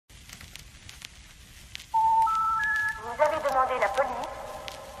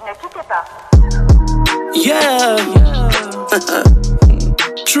Yeah.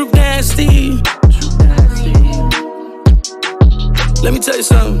 True nasty. Let me tell you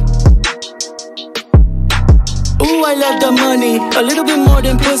something. Ooh, I love the money, a little bit more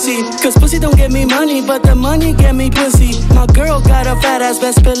than pussy. Cause pussy don't get me money, but the money get me pussy. My girl got a fat ass,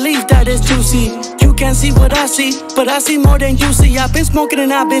 best believe that it's juicy. You can't see what I see, but I see more than you see. I've been smoking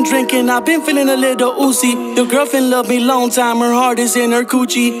and I've been drinking, I've been feeling a little oozy. Your girlfriend love me long time, her heart is in her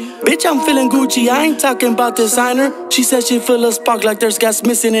coochie. Bitch, I'm feeling Gucci, I ain't talking about designer. She said she feel a spark like there's gas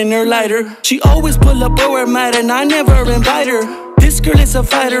missing in her lighter. She always pull up where we're mad and I never invite her. This girl is a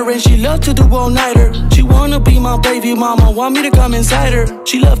fighter and she love to do all-nighter. She wanna be my baby mama, want me to come inside her.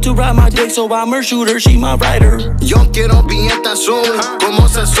 She love to ride my dick, so I'm her shooter, she my rider. Yo quiero billete azul, como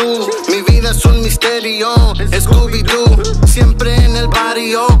Sasu. Mi vida es un misterio, Scooby-Doo. Siempre en el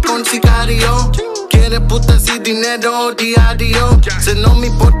barrio, con sicario. Quiere putas y dinero diario. Se no me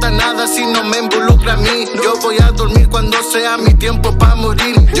importa nada si no me involucra a mí. Yo voy a dormir cuando sea mi tiempo pa'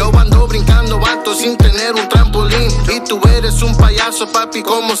 morir. Yo ando brincando alto sin tener un trampolín. Y tú eres un payaso, papi,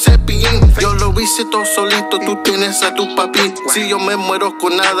 como Cepillín. Yo lo hice todo solito, tú tienes a tu papi. Si yo me muero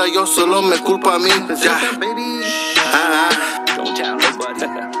con nada, yo solo me culpo a mí. Ya.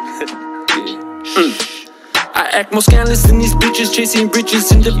 I act more scandalous than these bitches, chasing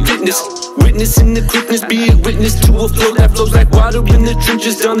riches in the fitness. Witnessing the quickness, be a witness to a flow that flows like water in the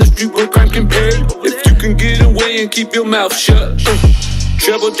trenches. Down the street where crime can pay. If you can get away and keep your mouth shut.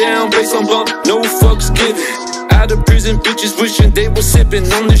 Treble down, bass on bump, no fucks given. Out of prison, bitches wishing they were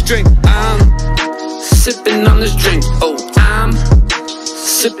sipping on this drink. I'm sipping on this drink. Oh, I'm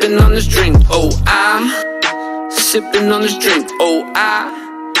sipping on this drink. Oh, I'm sipping on this drink. Oh,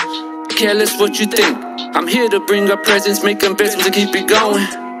 I careless what you think. I'm here to bring up presents, make investments and keep it going.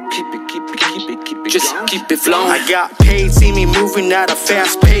 Just keep it flowing. I got paid, see me moving at a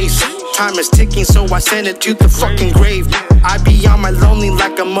fast pace. Time is ticking, so I send it to the fucking grave. I be on my lonely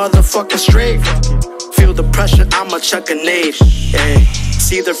like a motherfucking strafe. Feel the pressure, I'ma chuck a nade. Hey.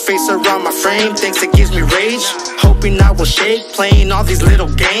 See their face around my frame, thinks it gives me rage. Hoping I will shake, playing all these little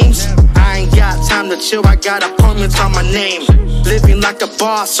games. I ain't got time to chill, I got appointments on my name. Living like a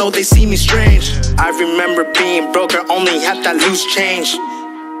boss, so they see me strange. I remember being broke, I only had that loose change.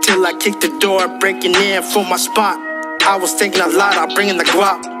 Till I kicked the door, breaking in for my spot. I was thinking a lot, I'm bringing the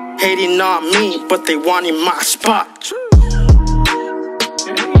guap. Hating on me, but they wanting my spot.